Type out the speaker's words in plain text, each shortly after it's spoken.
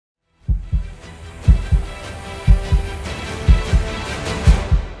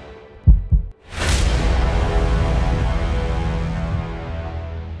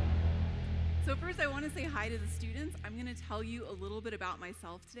say hi to the students, I'm going to tell you a little bit about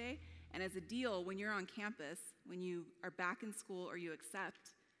myself today. And as a deal, when you're on campus, when you are back in school or you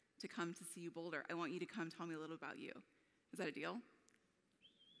accept to come to CU Boulder, I want you to come tell me a little about you. Is that a deal?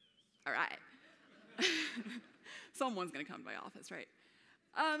 All right. Someone's going to come to my office, right?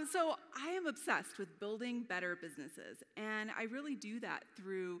 So I am obsessed with building better businesses, and I really do that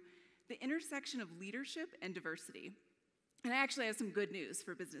through the intersection of leadership and diversity. And I actually have some good news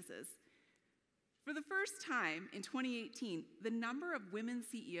for businesses. For the first time in 2018, the number of women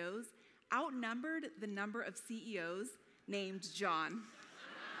CEOs outnumbered the number of CEOs named John.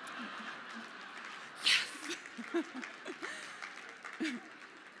 Yes!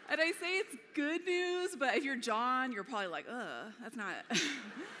 And I say it's good news, but if you're John, you're probably like, that's not.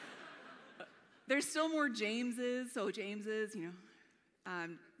 There's still more Jameses, so Jameses,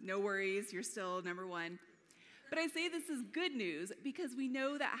 no worries, you're still number one. But I say this is good news because we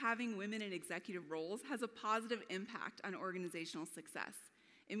know that having women in executive roles has a positive impact on organizational success.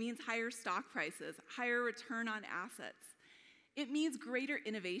 It means higher stock prices, higher return on assets. It means greater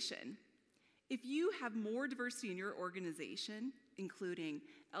innovation. If you have more diversity in your organization, including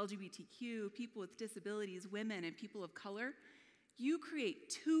LGBTQ, people with disabilities, women, and people of color, you create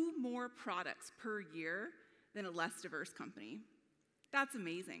 2 more products per year than a less diverse company. That's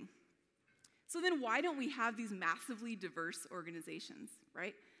amazing. So then why don't we have these massively diverse organizations,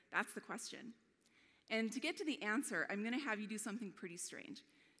 right? That's the question. And to get to the answer, I'm going to have you do something pretty strange.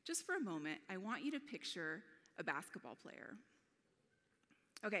 Just for a moment, I want you to picture a basketball player.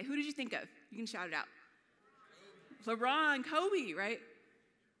 Okay, who did you think of? You can shout it out. LeBron, Kobe, right?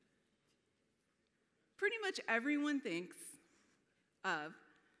 Pretty much everyone thinks of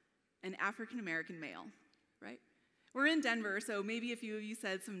an African-American male, right? We're in Denver, so maybe a few of you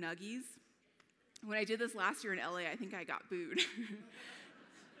said some nuggies. When I did this last year in LA, I think I got booed.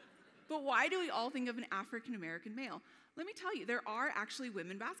 But why do we all think of an African-American male? Let me tell you, there are actually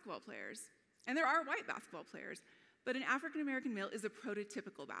women basketball players, and there are white basketball players, but an African-American male is a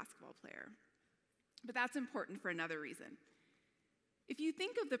prototypical basketball player. But that's important for another reason. If you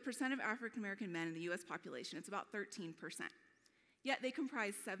think of the percent of African-American men in the US population, it's about 13%. Yet they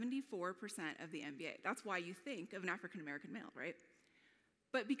comprise 74% of the NBA. That's why you think of an African-American male, right?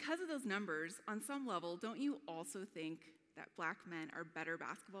 But because of those numbers, on some level, don't you also think that black men are better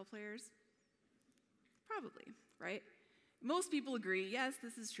basketball players? Probably, right? Most people agree, yes,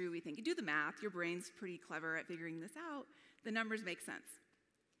 this is true. We think, you do the math, your brain's pretty clever at figuring this out, the numbers make sense.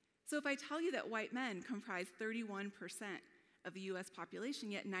 So if I tell you that white men comprise 31% of the US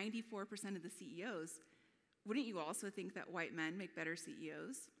population, yet 94% of the CEOs, wouldn't you also think that white men make better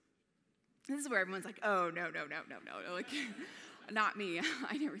CEOs? This is where everyone's like, oh, no. Like, not me,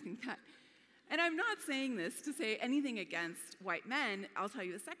 I never think that. And I'm not saying this to say anything against white men. I'll tell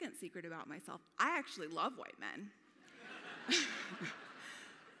you a second secret about myself. I actually love white men.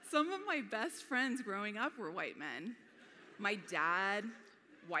 Some of my best friends growing up were white men. My dad,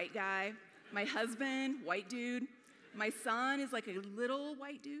 white guy. My husband, white dude. My son is like a little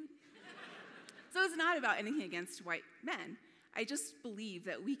white dude. So it's not about anything against white men. I just believe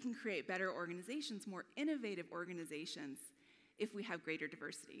that we can create better organizations, more innovative organizations, if we have greater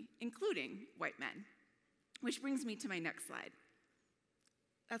diversity, including white men. Which brings me to my next slide.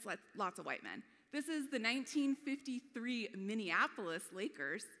 That's lots of white men. This is the 1953 Minneapolis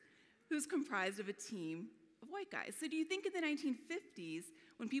Lakers, who's comprised of a team of white guys. So do you think in the 1950s,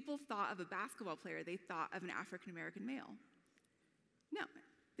 when people thought of a basketball player, they thought of an African-American male? No,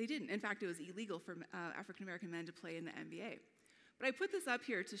 they didn't. In fact, it was illegal for African-American men to play in the NBA. But I put this up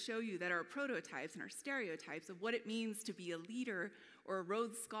here to show you that our prototypes and our stereotypes of what it means to be a leader or a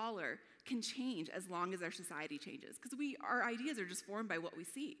Rhodes Scholar can change as long as our society changes. Because our ideas are just formed by what we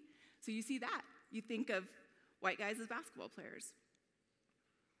see. So you see that. You think of white guys as basketball players.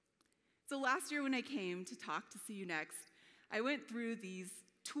 So last year when I came to talk to See You Next, I went through these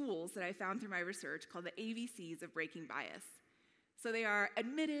tools that I found through my research called the ABCs of breaking bias. So they are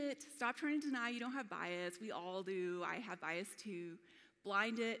admit it, stop trying to deny you don't have bias, we all do, I have bias too.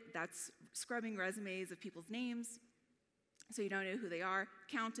 Blind it, that's scrubbing resumes of people's names so you don't know who they are.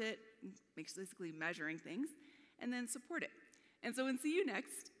 Count it, basically measuring things, and then support it. And so when See You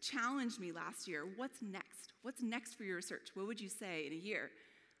Next challenged me last year, what's next? What's next for your research? What would you say in a year?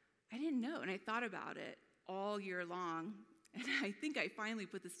 I didn't know, and I thought about it all year long, and I think I finally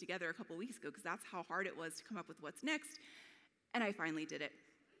put this together a couple weeks ago because that's how hard it was to come up with what's next. And I finally did it.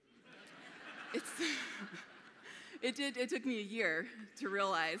 It took me a year to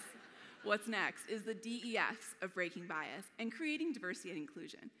realize what's next is the DEFs of breaking bias and creating diversity and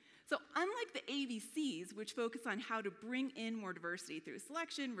inclusion. So unlike the ABCs, which focus on how to bring in more diversity through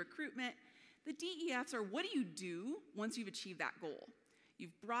selection, recruitment, The DEFs are, what do you do once you've achieved that goal?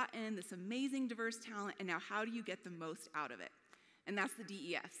 You've brought in this amazing diverse talent, and now how do you get the most out of it? And that's the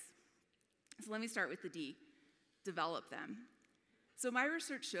DEFs. So let me start with the D, develop them. So my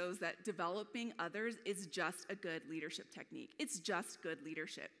research shows that developing others is just a good leadership technique. It's just good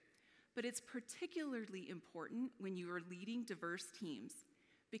leadership. But it's particularly important when you are leading diverse teams,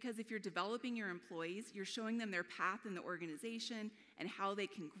 because if you're developing your employees, you're showing them their path in the organization and how they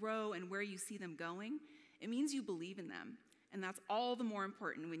can grow and where you see them going. It means you believe in them. And that's all the more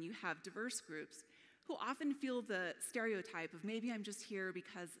important when you have diverse groups who often feel the stereotype of maybe I'm just here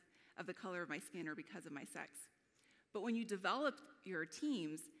because of the color of my skin or because of my sex. But when you develop your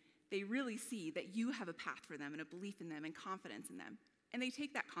teams, they really see that you have a path for them and a belief in them and confidence in them. And they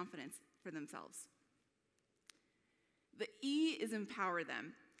take that confidence for themselves. The E is empower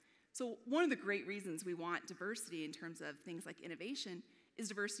them. So one of the great reasons we want diversity in terms of things like innovation is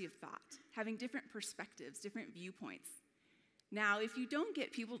diversity of thought, having different perspectives, different viewpoints. Now, if you don't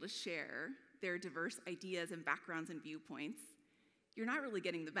get people to share their diverse ideas and backgrounds and viewpoints, you're not really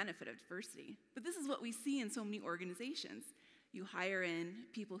getting the benefit of diversity. But this is what we see in so many organizations. You hire in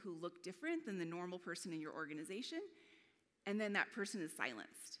people who look different than the normal person in your organization, and then that person is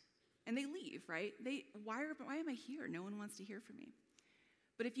silenced. And they leave, right? Why am I here? No one wants to hear from me.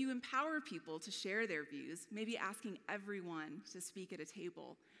 But if you empower people to share their views, maybe asking everyone to speak at a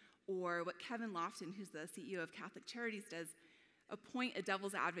table, or what Kevin Lofton, who's the CEO of Catholic Charities, does, appoint a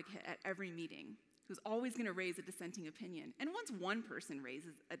devil's advocate at every meeting who's always going to raise a dissenting opinion. And once one person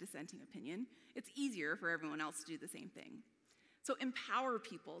raises a dissenting opinion, it's easier for everyone else to do the same thing. So empower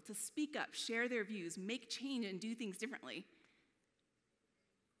people to speak up, share their views, make change, and do things differently.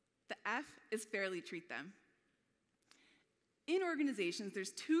 The F is fairly treat them. In organizations,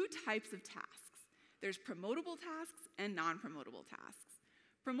 there's two types of tasks. There's promotable tasks and non-promotable tasks.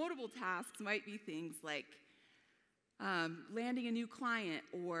 Promotable tasks might be things like landing a new client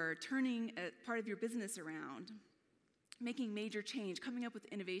or turning a part of your business around, making major change, coming up with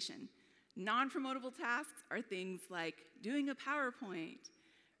innovation. Non-promotable tasks are things like doing a PowerPoint,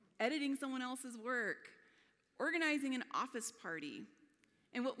 editing someone else's work, organizing an office party.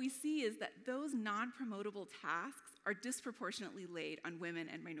 And what we see is that those non-promotable tasks are disproportionately laid on women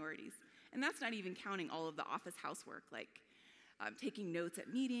and minorities. And that's not even counting all of the office housework, like taking notes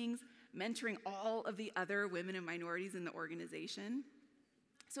at meetings, mentoring all of the other women and minorities in the organization.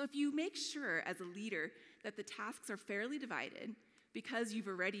 So if you make sure as a leader that the tasks are fairly divided, because you've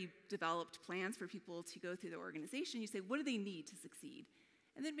already developed plans for people to go through the organization, you say, what do they need to succeed?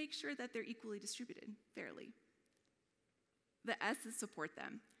 And then make sure that they're equally distributed fairly. The S is support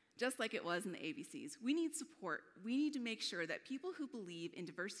them, just like it was in the ABCs. We need support. We need to make sure that people who believe in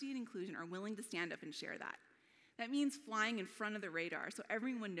diversity and inclusion are willing to stand up and share that. That means flying in front of the radar so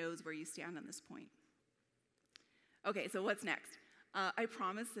everyone knows where you stand on this point. Okay, so what's next? I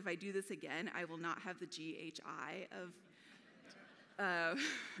promise if I do this again, I will not have the GHI of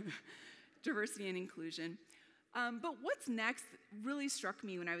diversity and inclusion. But what's next really struck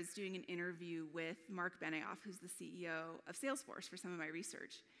me when I was doing an interview with Mark Benioff, who's the CEO of Salesforce, for some of my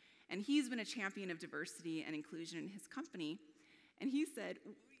research. And he's been a champion of diversity and inclusion in his company. And he said,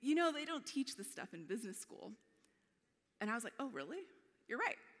 you know, they don't teach this stuff in business school. And I was like, oh, really? You're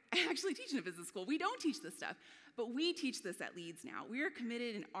right. I actually teach in a business school. We don't teach this stuff. But we teach this at Leeds now. We are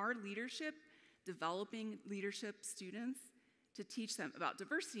committed in our leadership, developing leadership students to teach them about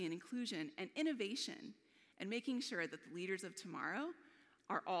diversity and inclusion and innovation, and making sure that the leaders of tomorrow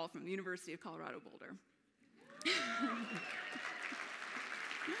are all from the University of Colorado Boulder.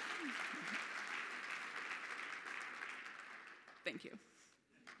 Thank you.